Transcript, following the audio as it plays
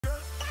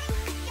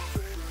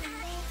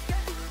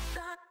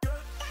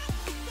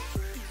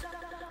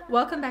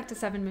Welcome back to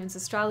Seven Moons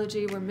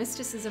Astrology, where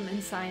mysticism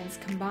and science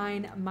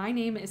combine. My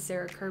name is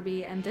Sarah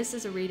Kirby, and this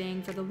is a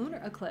reading for the lunar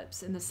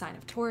eclipse in the sign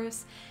of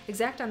Taurus,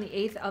 exact on the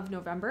 8th of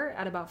November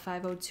at about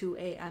 5:02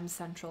 a.m.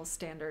 Central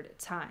Standard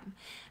Time.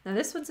 Now,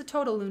 this one's a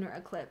total lunar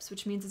eclipse,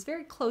 which means it's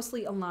very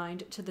closely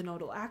aligned to the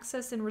nodal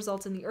axis and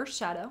results in the Earth's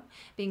shadow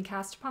being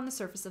cast upon the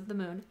surface of the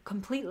moon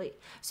completely,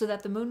 so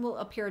that the moon will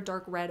appear a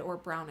dark red or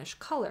brownish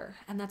color,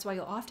 and that's why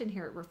you'll often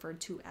hear it referred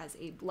to as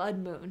a blood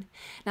moon.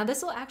 Now,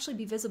 this will actually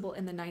be visible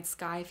in the night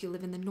sky if you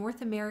live in the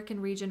North American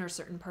region or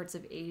certain parts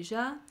of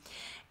Asia.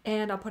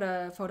 And I'll put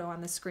a photo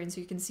on the screen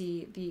so you can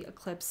see the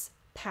eclipse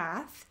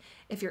path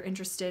if you're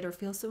interested or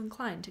feel so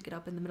inclined to get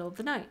up in the middle of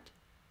the night,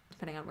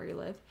 depending on where you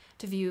live,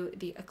 to view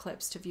the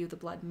eclipse, to view the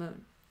blood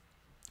moon.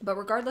 But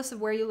regardless of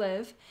where you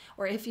live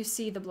or if you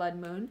see the blood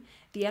moon,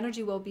 the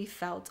energy will be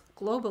felt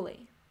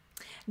globally.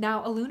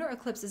 Now, a lunar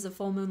eclipse is a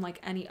full moon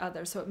like any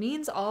other, so it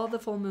means all the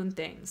full moon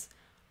things: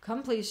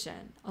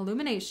 completion,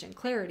 illumination,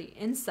 clarity,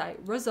 insight,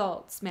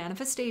 results,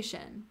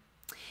 manifestation.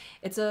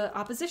 It's a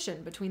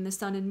opposition between the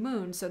sun and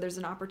moon, so there's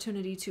an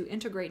opportunity to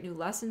integrate new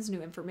lessons,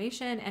 new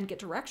information, and get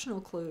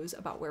directional clues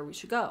about where we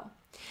should go.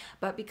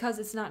 But because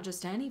it's not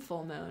just any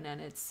full moon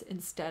and it's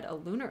instead a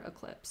lunar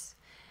eclipse,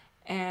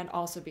 and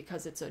also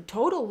because it's a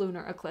total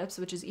lunar eclipse,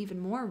 which is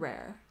even more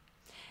rare,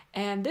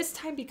 and this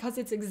time because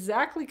it's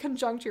exactly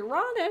conjunct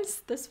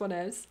Uranus, this one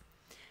is,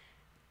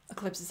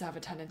 eclipses have a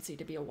tendency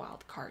to be a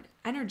wild card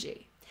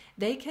energy.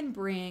 They can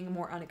bring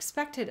more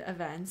unexpected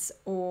events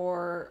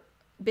or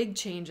big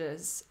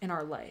changes in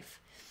our life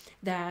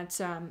that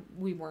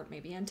we weren't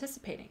maybe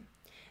anticipating.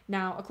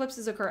 Now,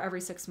 eclipses occur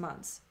every 6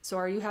 months. So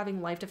are you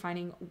having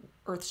life-defining,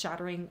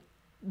 earth-shattering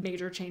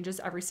major changes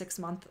every 6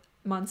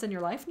 months in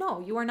your life? No,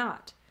 you are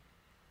not.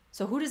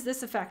 So who does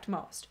this affect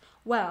most?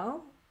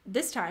 Well,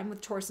 this time with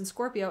Taurus and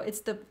Scorpio,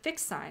 it's the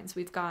fixed signs.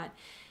 We've got,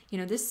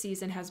 this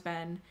season has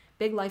been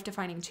big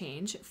life-defining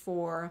change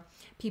for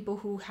people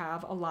who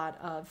have a lot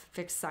of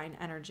fixed sign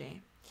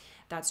energy.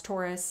 That's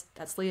Taurus,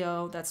 that's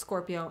Leo, that's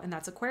Scorpio, and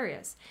that's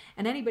Aquarius.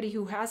 And anybody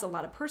who has a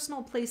lot of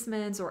personal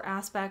placements or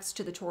aspects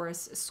to the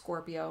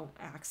Taurus-Scorpio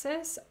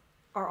axis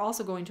are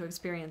also going to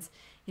experience,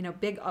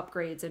 big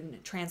upgrades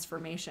and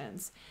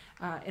transformations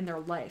in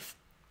their life.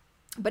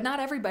 But not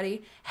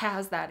everybody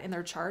has that in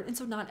their chart, and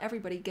so not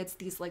everybody gets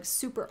these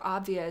super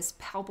obvious,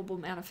 palpable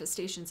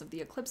manifestations of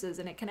the eclipses,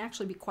 and it can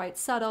actually be quite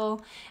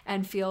subtle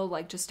and feel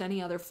like just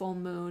any other full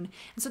moon.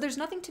 And so there's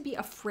nothing to be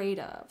afraid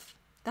of.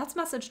 That's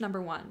message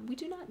number one. We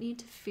do not need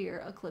to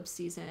fear eclipse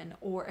season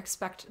or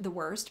expect the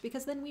worst,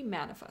 because then we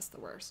manifest the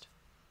worst.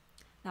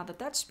 Now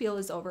that spiel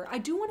is over, I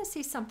do want to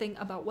say something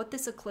about what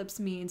this eclipse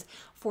means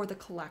for the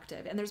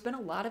collective. And there's been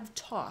a lot of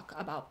talk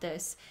about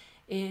this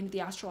in the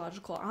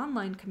astrological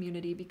online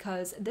community,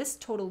 because this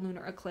total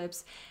lunar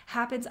eclipse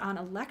happens on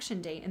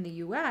election day in the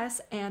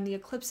US, and the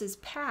eclipse's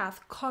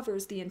path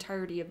covers the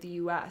entirety of the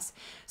US.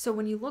 So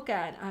when you look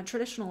at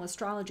traditional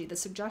astrology, the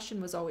suggestion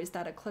was always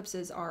that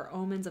eclipses are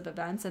omens of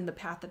events, and the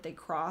path that they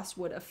cross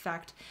would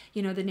affect,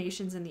 the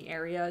nations and the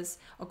areas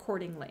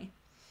accordingly.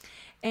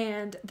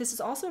 And this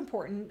is also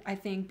important, I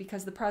think,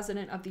 because the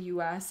president of the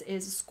US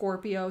is a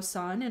Scorpio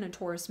sun and a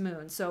Taurus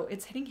moon. So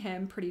it's hitting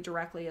him pretty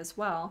directly as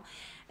well.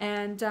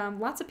 And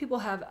lots of people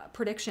have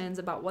predictions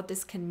about what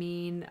this can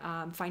mean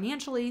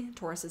financially.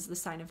 Taurus is the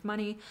sign of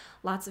money.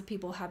 Lots of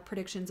people have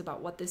predictions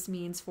about what this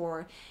means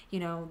for,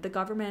 the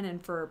government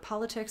and for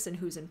politics and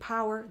who's in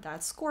power.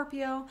 That's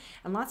Scorpio.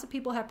 And lots of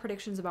people have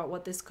predictions about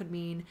what this could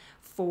mean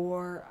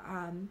for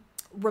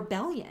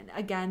rebellion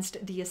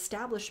against the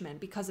establishment,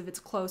 because of its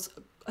close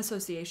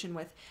association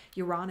with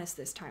Uranus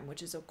this time,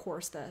 which is, of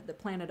course, the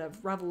planet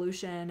of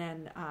revolution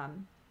and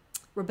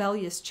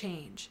rebellious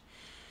change.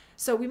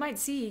 So we might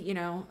see,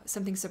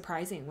 something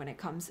surprising when it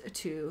comes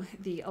to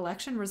the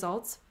election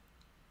results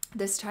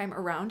this time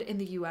around in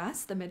the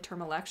US, the midterm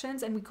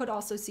elections, and we could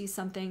also see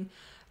something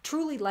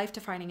truly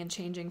life-defining and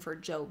changing for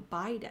Joe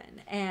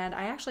Biden. And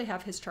I actually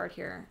have his chart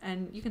here,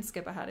 and you can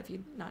skip ahead if you're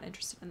not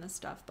interested in this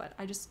stuff, but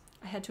I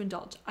had to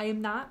indulge. I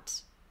am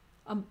not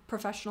a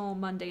professional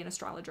mundane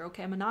astrologer,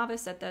 okay? I'm a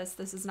novice at this.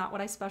 This is not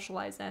what I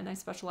specialize in. I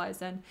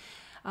specialize in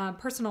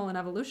personal and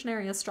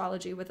evolutionary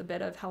astrology with a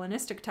bit of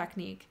Hellenistic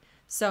technique.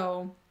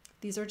 So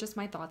these are just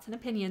my thoughts and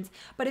opinions.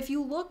 But if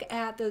you look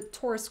at the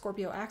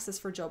Taurus-Scorpio axis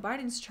for Joe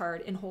Biden's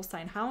chart in whole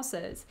sign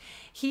houses,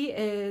 he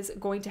is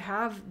going to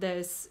have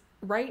this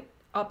right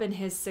up in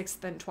his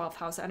 6th and 12th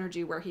house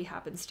energy, where he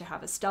happens to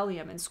have a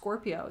stellium in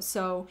Scorpio.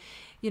 So,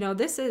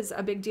 this is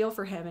a big deal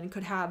for him and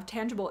could have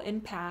tangible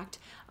impact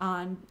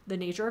on the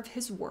nature of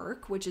his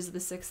work, which is the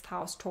 6th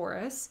house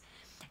Taurus,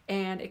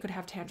 and it could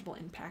have tangible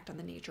impact on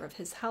the nature of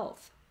his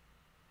health,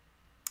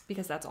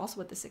 because that's also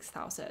what the 6th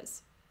house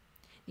is.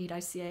 Need I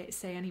say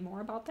any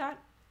more about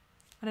that?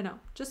 I don't know.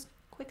 Just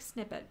quick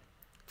snippet.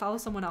 Follow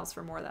someone else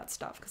for more of that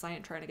stuff, because I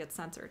ain't trying to get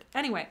censored.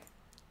 Anyway.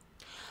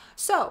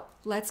 So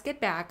let's get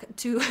back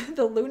to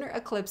the lunar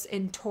eclipse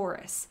in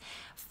Taurus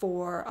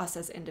for us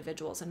as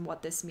individuals and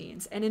what this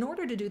means. And in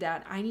order to do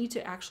that, I need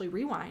to actually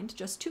rewind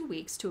just 2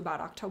 weeks to about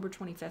October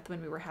 25th,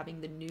 when we were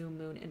having the new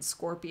moon in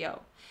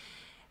Scorpio.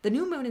 The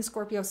new moon in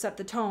Scorpio set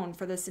the tone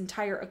for this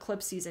entire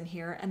eclipse season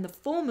here, and the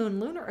full moon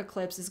lunar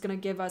eclipse is going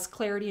to give us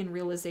clarity and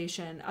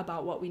realization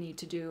about what we need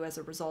to do as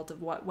a result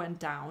of what went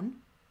down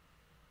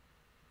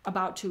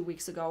about 2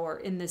 weeks ago, or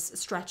in this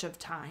stretch of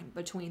time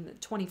between the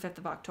 25th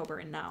of October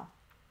and now,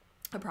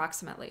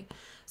 approximately.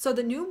 So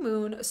the new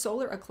moon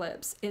solar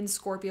eclipse in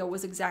Scorpio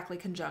was exactly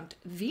conjunct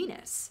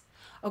Venus.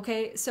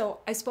 Okay, so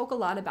I spoke a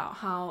lot about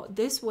how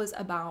this was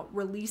about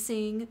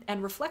releasing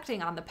and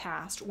reflecting on the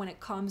past when it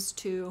comes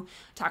to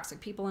toxic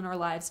people in our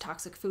lives,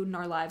 toxic food in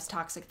our lives,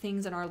 toxic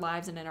things in our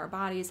lives and in our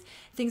bodies,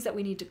 things that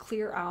we need to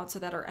clear out so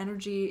that our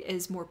energy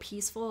is more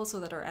peaceful, so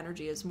that our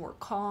energy is more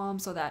calm,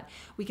 so that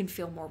we can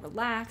feel more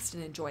relaxed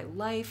and enjoy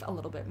life a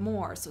little bit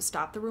more. So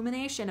stop the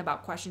rumination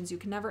about questions you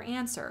can never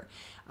answer.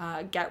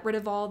 Get rid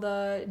of all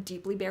the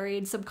deeply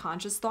buried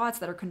subconscious thoughts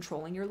that are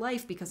controlling your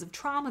life because of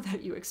trauma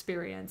that you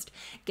experienced.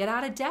 Get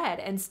out of debt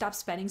and stop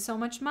spending so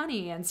much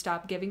money, and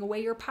stop giving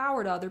away your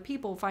power to other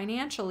people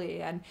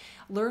financially, and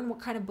learn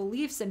what kind of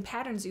beliefs and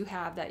patterns you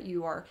have that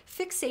you are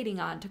fixating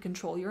on to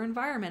control your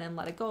environment, and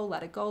let it go,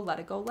 let it go, let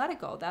it go, let it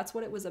go. That's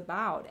what it was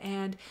about.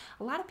 And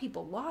a lot of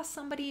people lost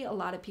somebody. A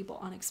lot of people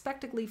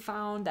unexpectedly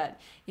found that,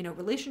 you know,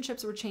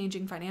 relationships were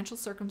changing, financial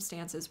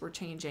circumstances were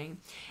changing,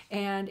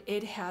 and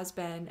it has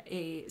been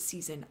a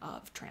season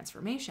of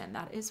transformation.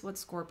 That is what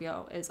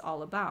Scorpio is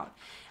all about.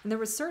 And there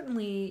was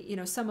certainly, you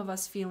know, some of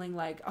us feeling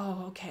like, oh,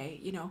 okay,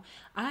 you know,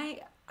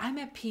 I'm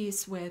at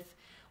peace with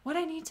what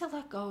I need to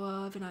let go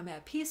of, and I'm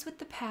at peace with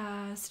the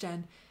past,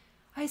 and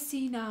I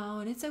see now,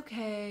 and it's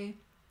okay,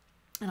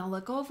 and I'll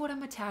let go of what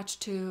I'm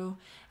attached to,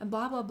 and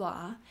blah, blah,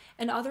 blah.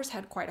 And others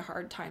had quite a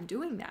hard time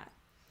doing that.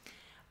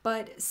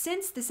 But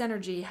since this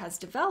energy has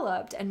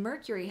developed and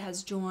Mercury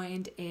has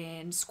joined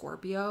in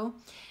Scorpio,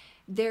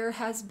 there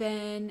has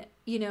been,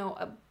 you know,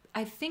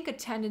 I think a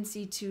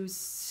tendency to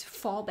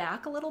fall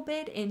back a little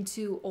bit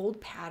into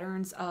old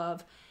patterns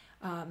of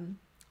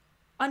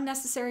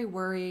unnecessary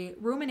worry,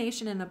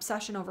 rumination, and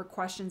obsession over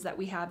questions that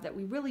we have that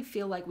we really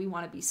feel like we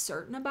want to be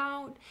certain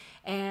about,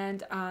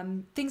 and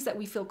things that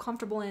we feel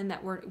comfortable in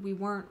that we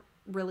weren't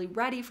really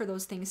ready for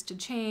those things to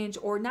change,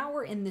 or now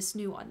we're in this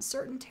new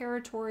uncertain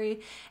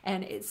territory,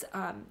 and it's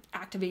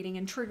activating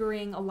and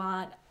triggering a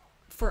lot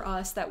for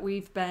us that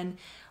we've been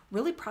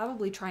really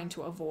probably trying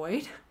to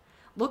avoid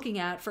looking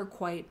at for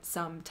quite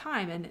some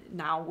time, and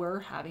now we're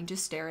having to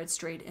stare it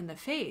straight in the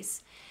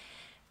face.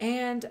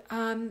 And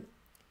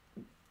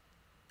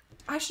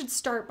I should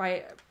start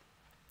by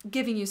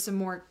giving you some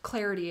more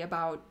clarity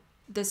about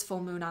this full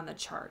moon on the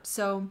chart.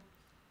 So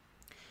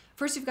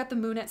first, you've got the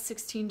moon at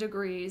 16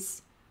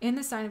 degrees in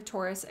the sign of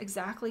Taurus,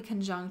 exactly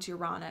conjunct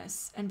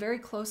Uranus, and very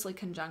closely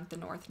conjunct the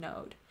North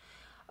Node,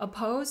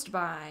 opposed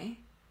by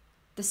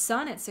the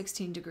sun at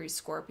 16 degrees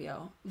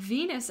Scorpio,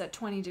 Venus at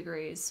 20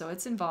 degrees, so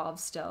it's involved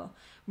still,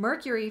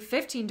 Mercury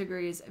 15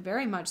 degrees,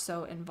 very much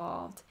so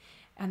involved,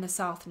 and the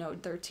South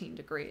Node 13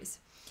 degrees.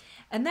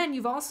 And then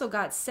you've also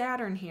got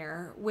Saturn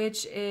here,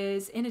 which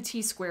is in a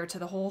T-square to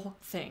the whole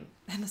thing,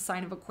 in the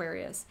sign of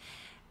Aquarius.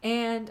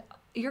 And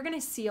you're going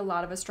to see a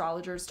lot of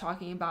astrologers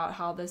talking about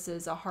how this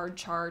is a hard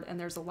chart, and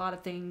there's a lot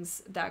of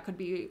things that could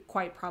be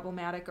quite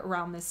problematic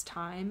around this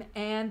time,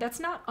 and that's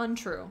not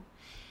untrue.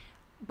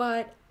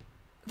 But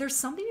there's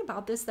something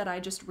about this that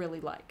I just really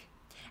like.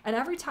 And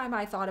every time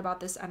I thought about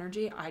this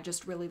energy, I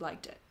just really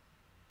liked it.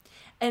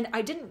 And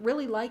I didn't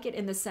really like it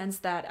in the sense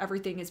that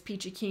everything is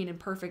peachy keen and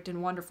perfect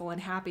and wonderful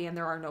and happy and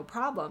there are no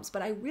problems.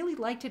 But I really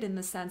liked it in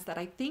the sense that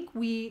I think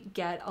we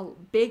get a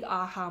big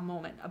aha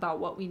moment about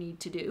what we need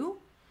to do.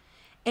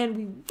 And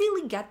we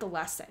really get the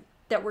lesson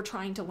that we're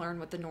trying to learn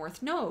with the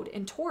North Node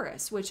in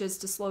Taurus, which is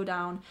to slow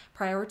down,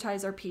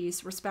 prioritize our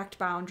peace, respect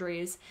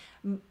boundaries,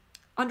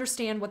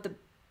 understand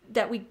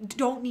that we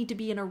don't need to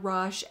be in a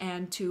rush,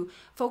 and to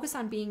focus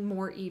on being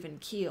more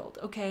even-keeled,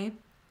 okay?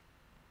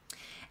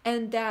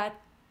 And that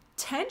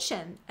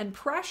tension and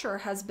pressure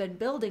has been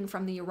building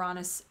from the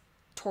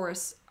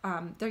Uranus-Taurus,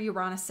 the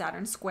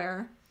Uranus-Saturn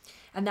square,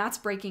 and that's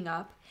breaking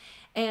up.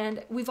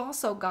 And we've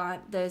also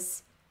got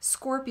this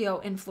Scorpio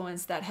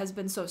influence that has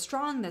been so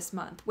strong this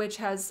month, which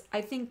has,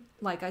 I think,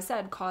 like I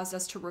said, caused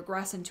us to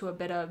regress into a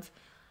bit of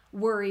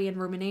worry and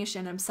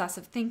rumination,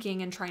 obsessive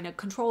thinking, and trying to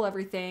control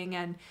everything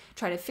and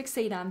try to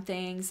fixate on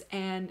things.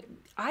 And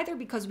either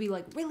because we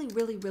like really,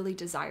 really, really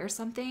desire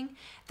something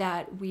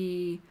that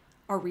we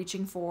are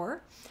reaching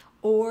for,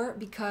 or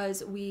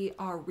because we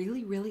are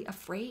really, really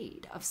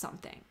afraid of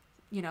something.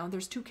 You know,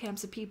 there's two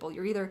camps of people.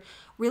 You're either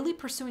really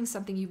pursuing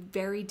something you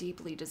very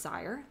deeply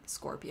desire,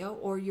 Scorpio,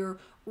 or you're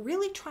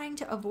really trying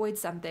to avoid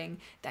something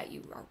that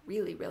you are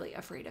really, really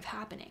afraid of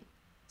happening,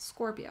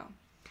 Scorpio.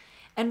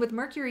 And with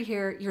Mercury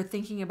here, you're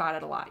thinking about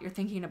it a lot. You're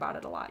thinking about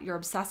it a lot. You're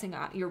obsessing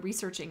on it. You're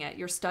researching it.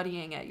 You're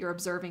studying it. You're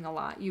observing a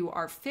lot. You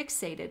are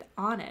fixated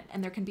on it.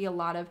 And there can be a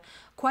lot of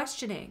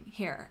questioning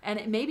here.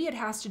 And maybe it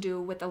has to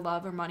do with the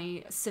love or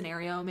money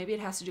scenario. Maybe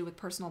it has to do with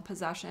personal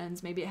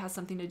possessions. Maybe it has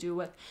something to do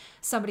with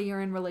somebody you're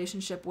in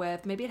relationship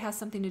with. Maybe it has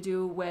something to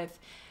do with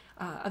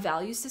a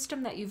value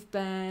system that you've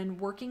been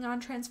working on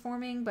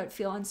transforming but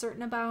feel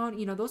uncertain about.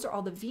 You know, those are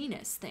all the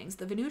Venus things,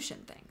 the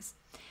Venusian things.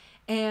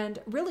 And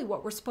really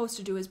what we're supposed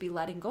to do is be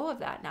letting go of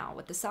that now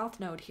with the South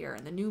Node here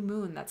and the new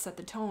moon that set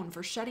the tone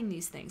for shedding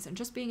these things and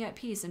just being at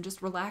peace and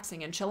just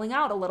relaxing and chilling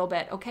out a little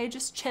bit, okay?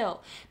 Just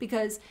chill,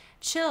 because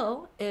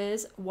chill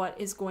is what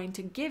is going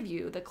to give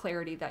you the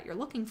clarity that you're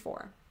looking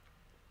for.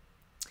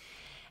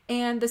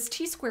 And this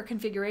T-square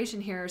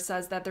configuration here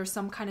says that there's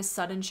some kind of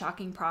sudden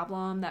shocking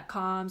problem that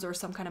comes, or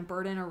some kind of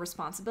burden or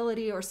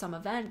responsibility, or some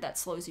event that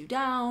slows you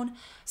down,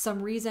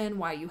 some reason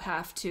why you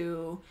have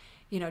to,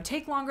 you know,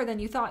 take longer than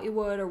you thought you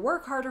would, or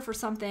work harder for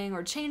something,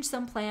 or change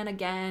some plan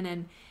again.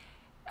 And,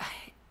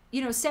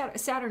 you know,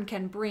 Saturn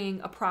can bring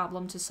a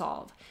problem to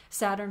solve.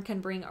 Saturn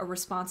can bring a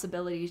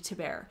responsibility to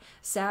bear.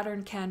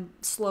 Saturn can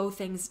slow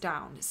things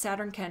down.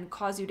 Saturn can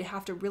cause you to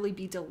have to really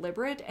be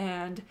deliberate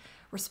and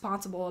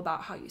responsible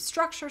about how you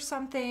structure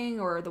something,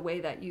 or the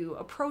way that you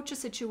approach a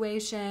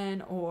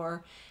situation,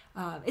 or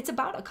it's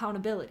about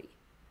accountability.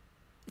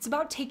 It's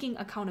about taking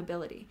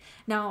accountability.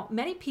 Now,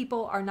 many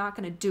people are not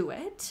going to do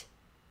it,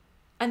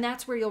 and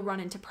that's where you'll run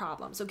into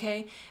problems,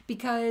 okay?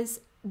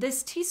 Because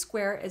this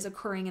T-square is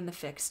occurring in the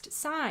fixed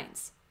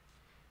signs.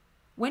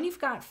 When you've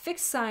got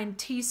fixed sign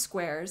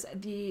T-squares,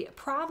 the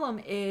problem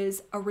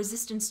is a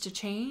resistance to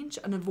change,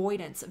 an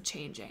avoidance of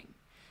changing.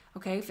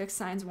 Okay, fixed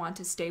signs want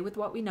to stay with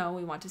what we know.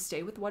 We want to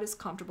stay with what is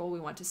comfortable. We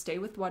want to stay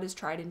with what is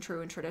tried and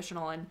true and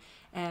traditional,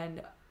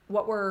 and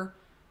what we're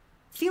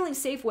feeling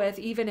safe with,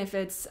 even if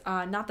it's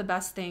not the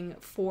best thing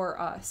for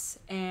us.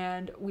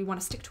 And we want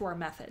to stick to our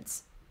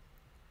methods.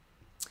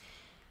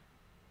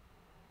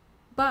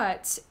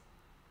 But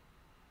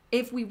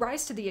if we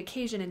rise to the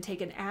occasion and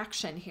take an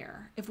action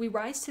here, if we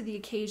rise to the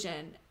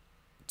occasion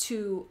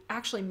to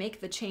actually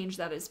make the change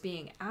that is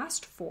being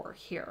asked for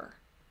here,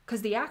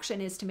 because the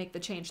action is to make the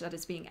change that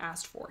is being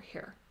asked for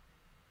here.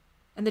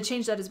 And the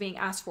change that is being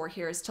asked for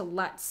here is to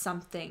let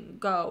something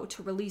go,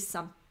 to release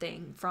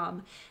something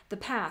from the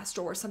past,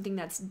 or something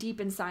that's deep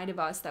inside of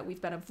us that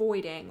we've been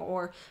avoiding,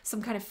 or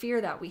some kind of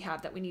fear that we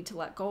have that we need to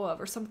let go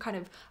of, or some kind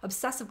of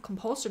obsessive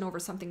compulsion over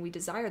something we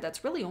desire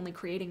that's really only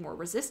creating more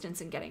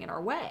resistance and getting in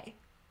our way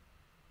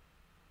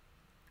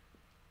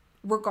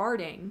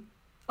regarding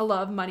a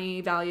love,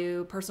 money,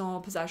 value, personal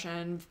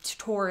possession,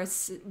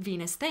 Taurus,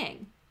 Venus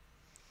thing.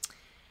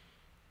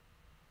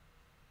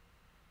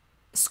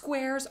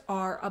 Squares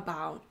are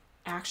about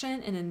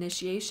action and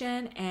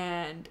initiation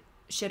and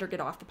shit or get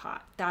off the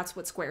pot. That's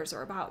what squares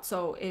are about.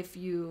 So if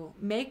you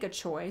make a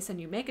choice and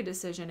you make a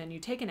decision and you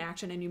take an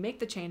action and you make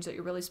the change that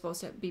you're really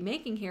supposed to be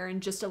making here,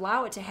 and just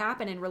allow it to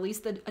happen and release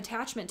the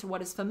attachment to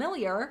what is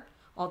familiar,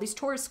 all these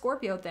Taurus,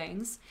 Scorpio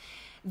things,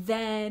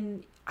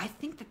 then I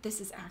think that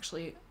this is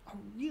actually a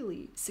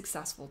really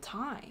successful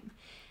time.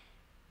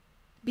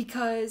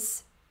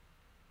 Because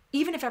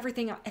even if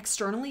everything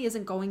externally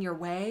isn't going your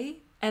way,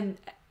 and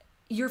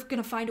you're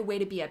going to find a way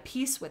to be at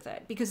peace with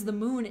it, because the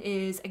moon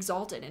is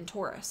exalted in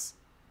Taurus.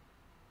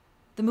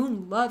 The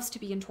moon loves to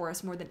be in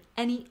Taurus more than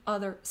any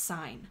other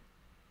sign,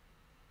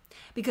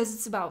 because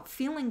it's about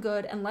feeling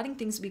good and letting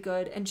things be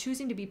good, and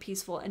choosing to be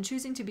peaceful, and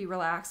choosing to be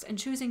relaxed, and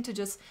choosing to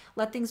just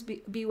let things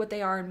be what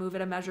they are and move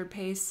at a measured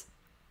pace,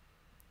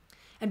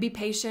 and be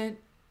patient,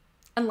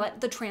 and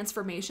let the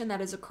transformation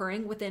that is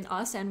occurring within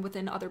us and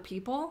within other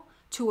people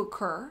to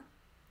occur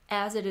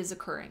as it is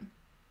occurring.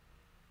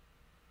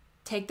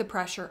 Take the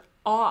pressure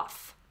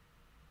off.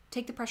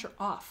 Take the pressure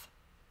off.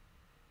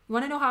 You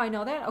want to know how I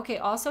know that? Okay,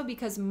 also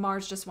because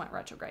Mars just went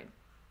retrograde.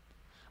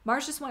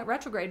 Mars just went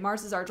retrograde.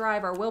 Mars is our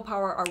drive, our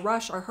willpower, our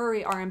rush, our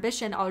hurry, our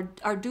ambition, our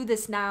do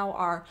this now,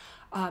 our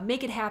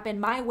make it happen,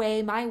 my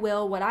way, my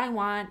will, what I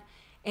want.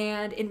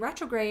 And in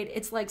retrograde,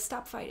 it's like,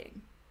 stop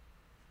fighting.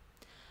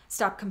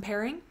 Stop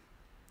comparing.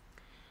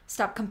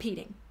 Stop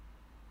competing.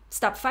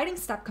 Stop fighting,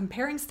 stop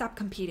comparing, stop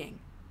competing.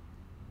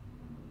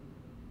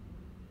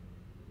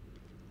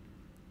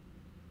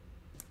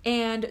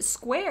 And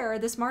square,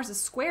 this Mars is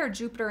square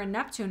Jupiter and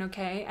Neptune,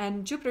 okay?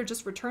 And Jupiter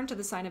just returned to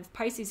the sign of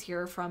Pisces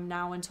here from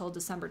now until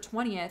December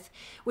 20th,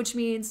 which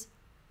means,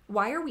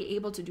 why are we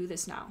able to do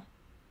this now?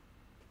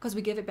 Because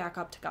we give it back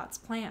up to God's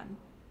plan.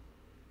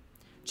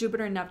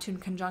 Jupiter and Neptune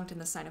conjunct in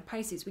the sign of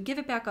Pisces. We give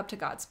it back up to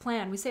God's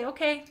plan. We say,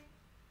 okay,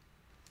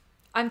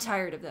 I'm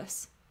tired of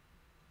this.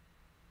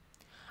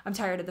 I'm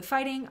tired of the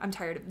fighting. I'm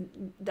tired of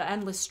the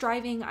endless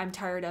striving. I'm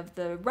tired of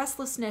the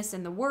restlessness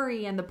and the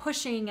worry and the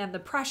pushing and the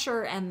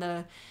pressure and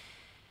the...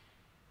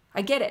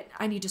 I get it.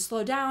 I need to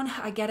slow down.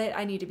 I get it.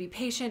 I need to be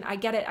patient. I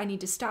get it. I need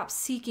to stop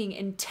seeking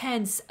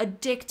intense,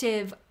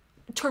 addictive,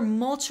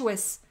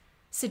 tumultuous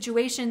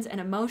situations and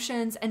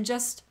emotions, and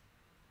just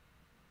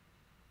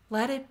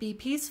let it be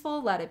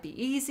peaceful. Let it be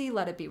easy.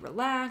 Let it be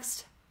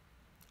relaxed.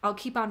 I'll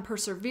keep on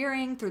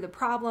persevering through the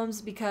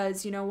problems,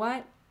 because you know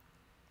what?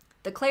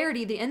 The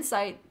clarity, the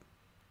insight,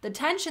 the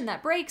tension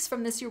that breaks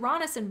from this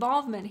Uranus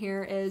involvement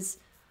here is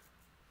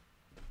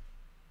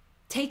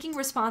taking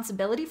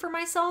responsibility for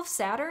myself.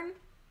 Saturn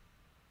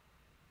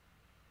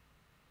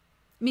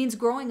means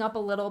growing up a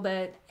little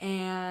bit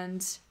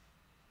and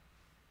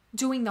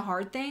doing the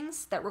hard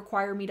things that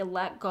require me to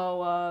let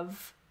go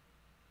of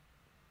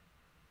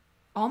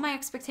all my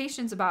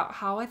expectations about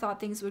how I thought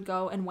things would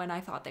go and when I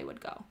thought they would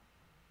go.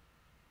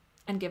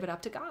 and give it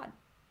up to God.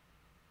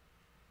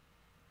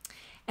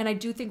 And I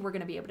do think we're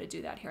going to be able to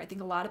do that here. I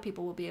think a lot of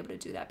people will be able to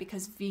do that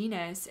because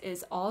Venus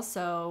is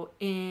also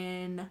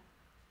in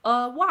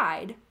a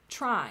wide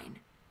trine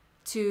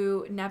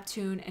to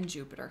Neptune and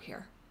Jupiter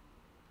here.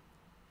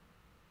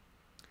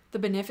 The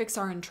benefics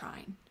are in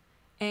trine,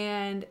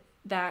 and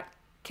that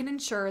can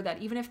ensure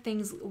that even if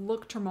things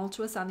look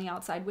tumultuous on the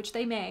outside, which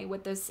they may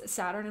with this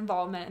Saturn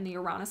involvement and the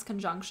Uranus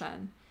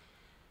conjunction,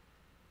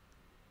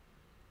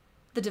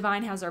 the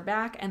divine has our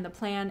back, and the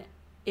plan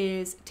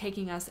is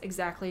taking us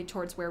exactly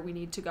towards where we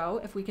need to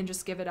go if we can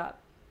just give it up.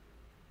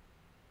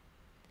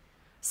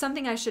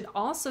 Something I should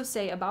also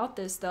say about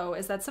this, though,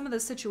 is that some of the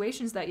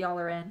situations that y'all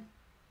are in,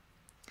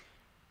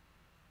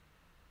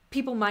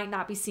 people might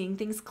not be seeing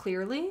things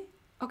clearly,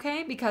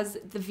 okay? Because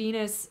the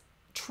Venus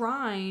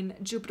trine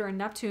Jupiter and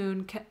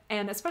Neptune,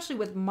 and especially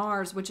with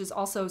Mars, which is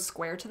also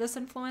square to this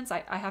influence,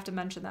 I have to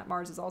mention that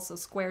Mars is also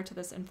square to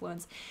this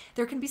influence.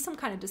 There can be some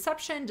kind of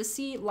deception,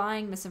 deceit,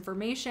 lying,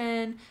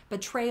 misinformation,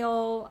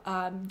 betrayal,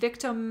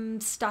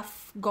 victim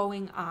stuff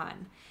going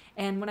on.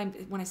 And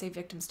when I say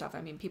victim stuff,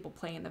 I mean people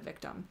playing the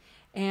victim.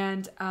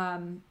 And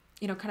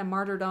you know, kind of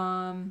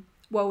martyrdom,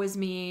 woe is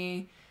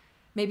me.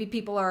 Maybe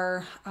people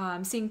are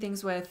seeing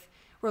things with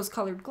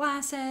rose-colored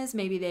glasses.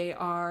 Maybe they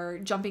are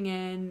jumping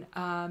in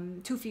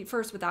 2 feet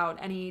first without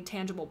any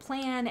tangible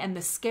plan. And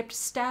the skipped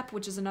step,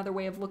 which is another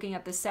way of looking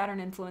at the Saturn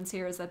influence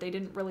here, is that they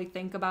didn't really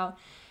think about,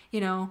 you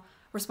know,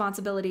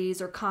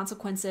 responsibilities or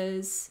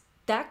consequences.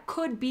 That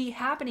could be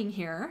happening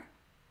here.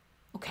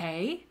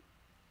 Okay.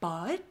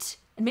 But,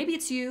 and maybe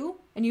it's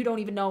you and you don't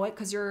even know it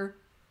because you're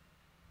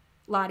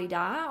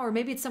la-di-da, or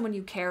maybe it's someone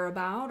you care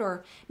about,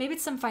 or maybe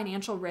it's some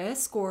financial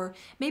risk, or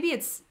maybe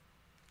it's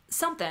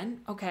something,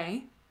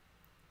 okay?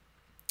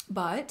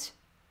 But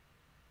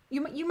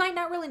you might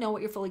not really know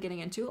what you're fully getting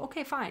into.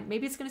 Okay, fine.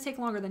 Maybe it's going to take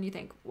longer than you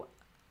think.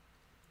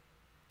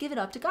 Give it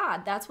up to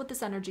God. That's what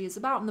this energy is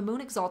about. And the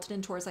moon exalted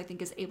in Taurus, I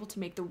think, is able to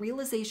make the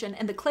realization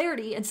and the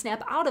clarity and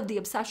snap out of the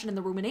obsession and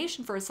the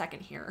rumination for a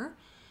second here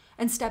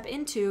and step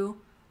into,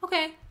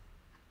 okay,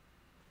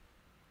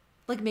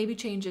 like maybe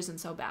change isn't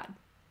so bad.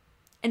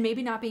 And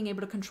maybe not being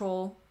able to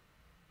control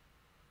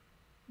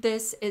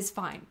this is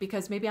fine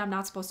because maybe I'm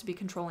not supposed to be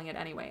controlling it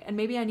anyway. And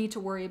maybe I need to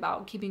worry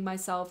about keeping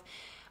myself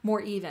more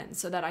even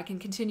so that I can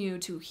continue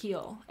to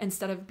heal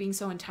instead of being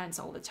so intense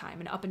all the time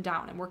and up and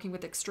down and working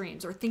with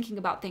extremes or thinking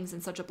about things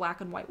in such a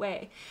black and white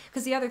way.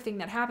 Because the other thing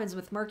that happens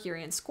with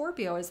Mercury and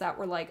Scorpio is that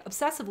we're like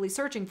obsessively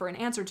searching for an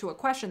answer to a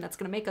question that's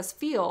going to make us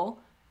feel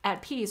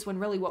at peace when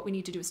really what we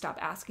need to do is stop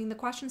asking the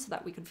question so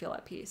that we can feel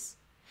at peace.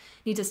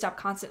 Need to stop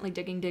constantly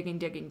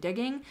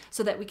digging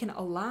so that we can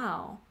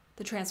allow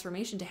the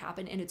transformation to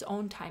happen in its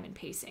own time and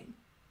pacing.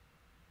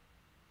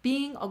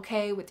 Being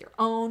okay with your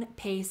own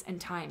pace and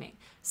timing.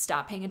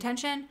 Stop paying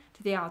attention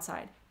to the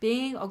outside.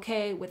 Being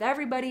okay with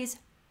everybody's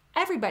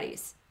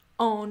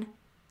own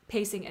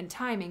pacing and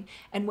timing.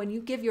 And when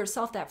you give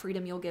yourself that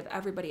freedom, you'll give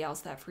everybody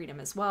else that freedom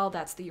as well.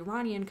 That's the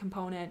Uranian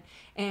component,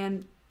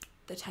 and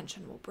the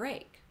tension will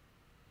break.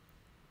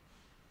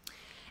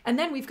 And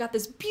then we've got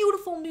this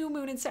beautiful new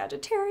moon in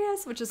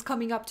Sagittarius, which is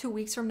coming up 2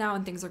 weeks from now,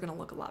 and things are going to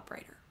look a lot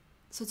brighter.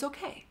 So it's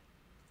okay.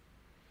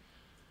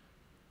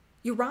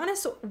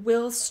 Uranus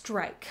will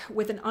strike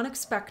with an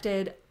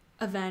unexpected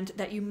event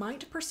that you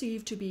might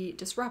perceive to be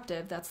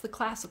disruptive. That's the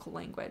classical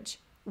language.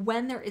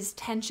 When there is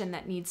tension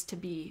that needs to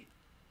be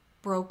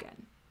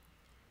broken.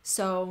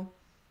 So,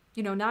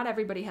 you know, not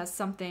everybody has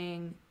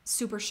something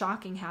super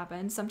shocking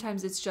happen.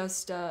 Sometimes it's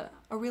just a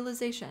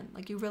realization,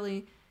 like you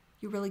really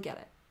get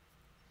it.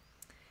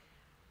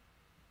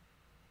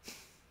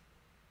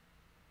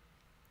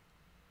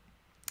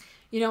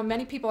 You know,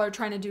 many people are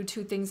trying to do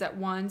 2 things at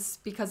once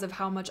because of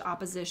how much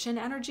opposition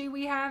energy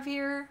we have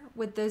here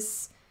with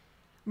this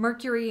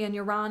Mercury and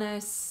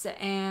Uranus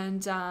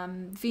and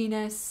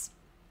Venus,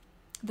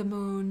 the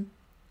moon,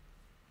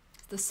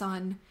 the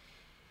sun.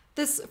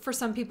 This, for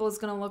some people, is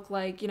going to look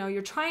like, you know,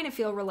 you're trying to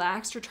feel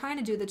relaxed, you're trying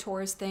to do the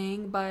Taurus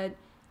thing, but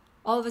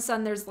all of a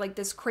sudden there's like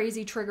this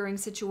crazy triggering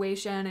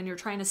situation and you're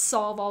trying to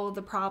solve all of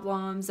the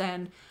problems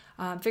and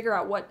figure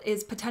out what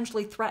is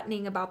potentially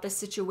threatening about this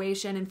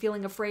situation and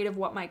feeling afraid of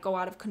what might go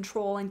out of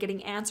control and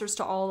getting answers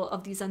to all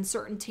of these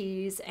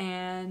uncertainties.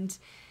 And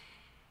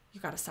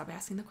you got to stop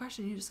asking the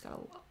question. You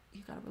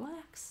got to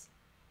relax.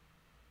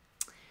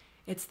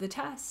 It's the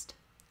test.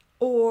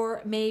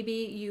 Or maybe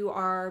you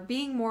are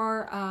being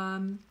more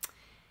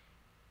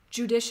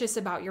judicious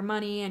about your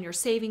money and you're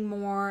saving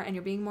more and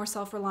you're being more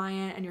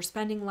self-reliant and you're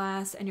spending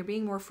less and you're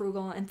being more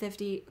frugal and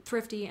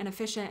thrifty and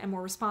efficient and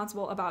more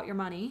responsible about your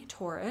money,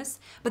 Taurus.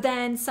 But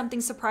then something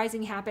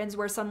surprising happens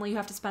where suddenly you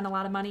have to spend a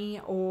lot of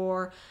money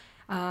or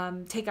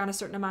take on a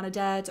certain amount of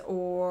debt,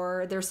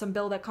 or there's some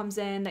bill that comes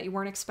in that you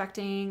weren't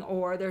expecting,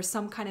 or there's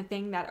some kind of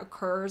thing that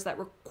occurs that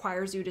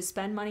requires you to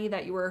spend money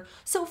that you were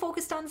so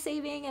focused on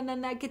saving, and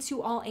then that gets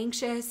you all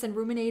anxious and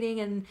ruminating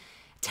and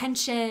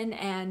tension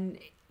and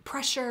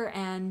pressure.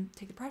 And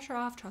take the pressure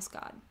off, trust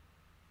God.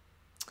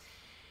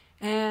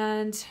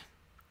 And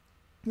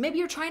Maybe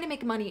you're trying to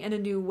make money in a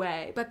new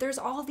way, but there's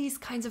all these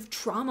kinds of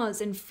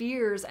traumas and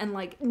fears and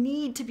like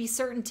need to be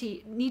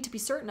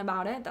certain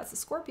about it. That's the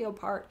Scorpio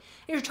part.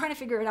 And you're trying to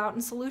figure it out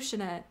and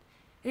solution it.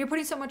 And you're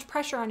putting so much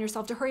pressure on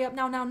yourself to hurry up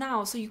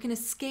now, so you can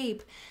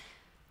escape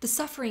the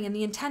suffering and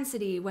the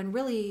intensity, when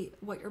really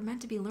what you're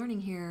meant to be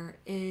learning here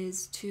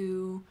is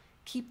to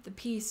keep the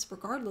peace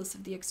regardless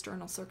of the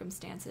external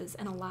circumstances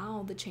and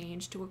allow the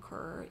change to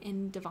occur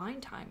in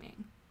divine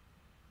timing.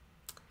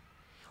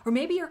 Or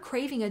maybe you're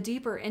craving a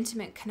deeper,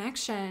 intimate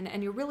connection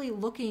and you're really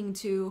looking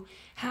to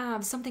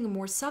have something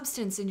more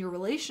substance in your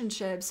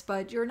relationships,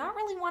 but you're not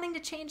really wanting to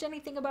change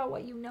anything about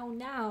what you know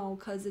now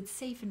because it's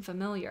safe and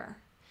familiar.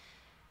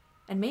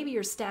 And maybe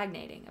you're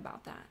stagnating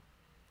about that.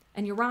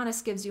 And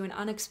Uranus gives you an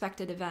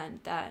unexpected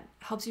event that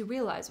helps you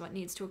realize what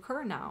needs to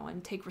occur now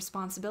and take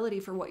responsibility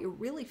for what you're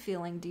really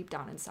feeling deep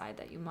down inside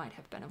that you might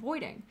have been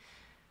avoiding.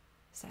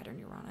 Saturn,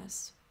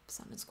 Uranus,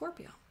 Sun, and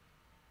Scorpio.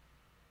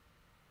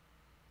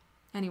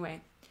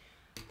 Anyway,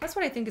 that's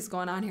what I think is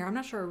going on here. I'm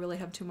not sure I really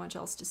have too much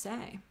else to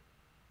say.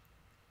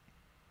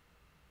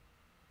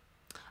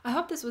 I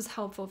hope this was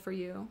helpful for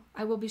you.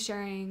 I will be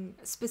sharing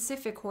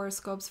specific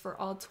horoscopes for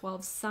all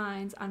 12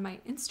 signs on my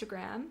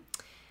Instagram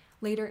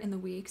later in the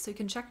week, so you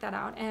can check that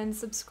out and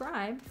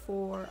subscribe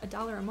for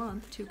 $1 a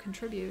month to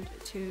contribute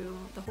to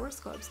the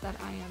horoscopes that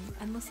I am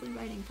endlessly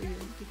writing for you,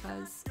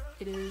 because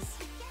it is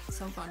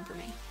so fun for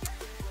me.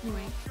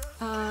 Anyway,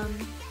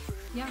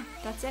 yeah,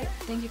 that's it.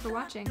 Thank you for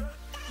watching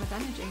With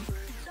Energy,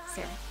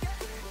 Sarah.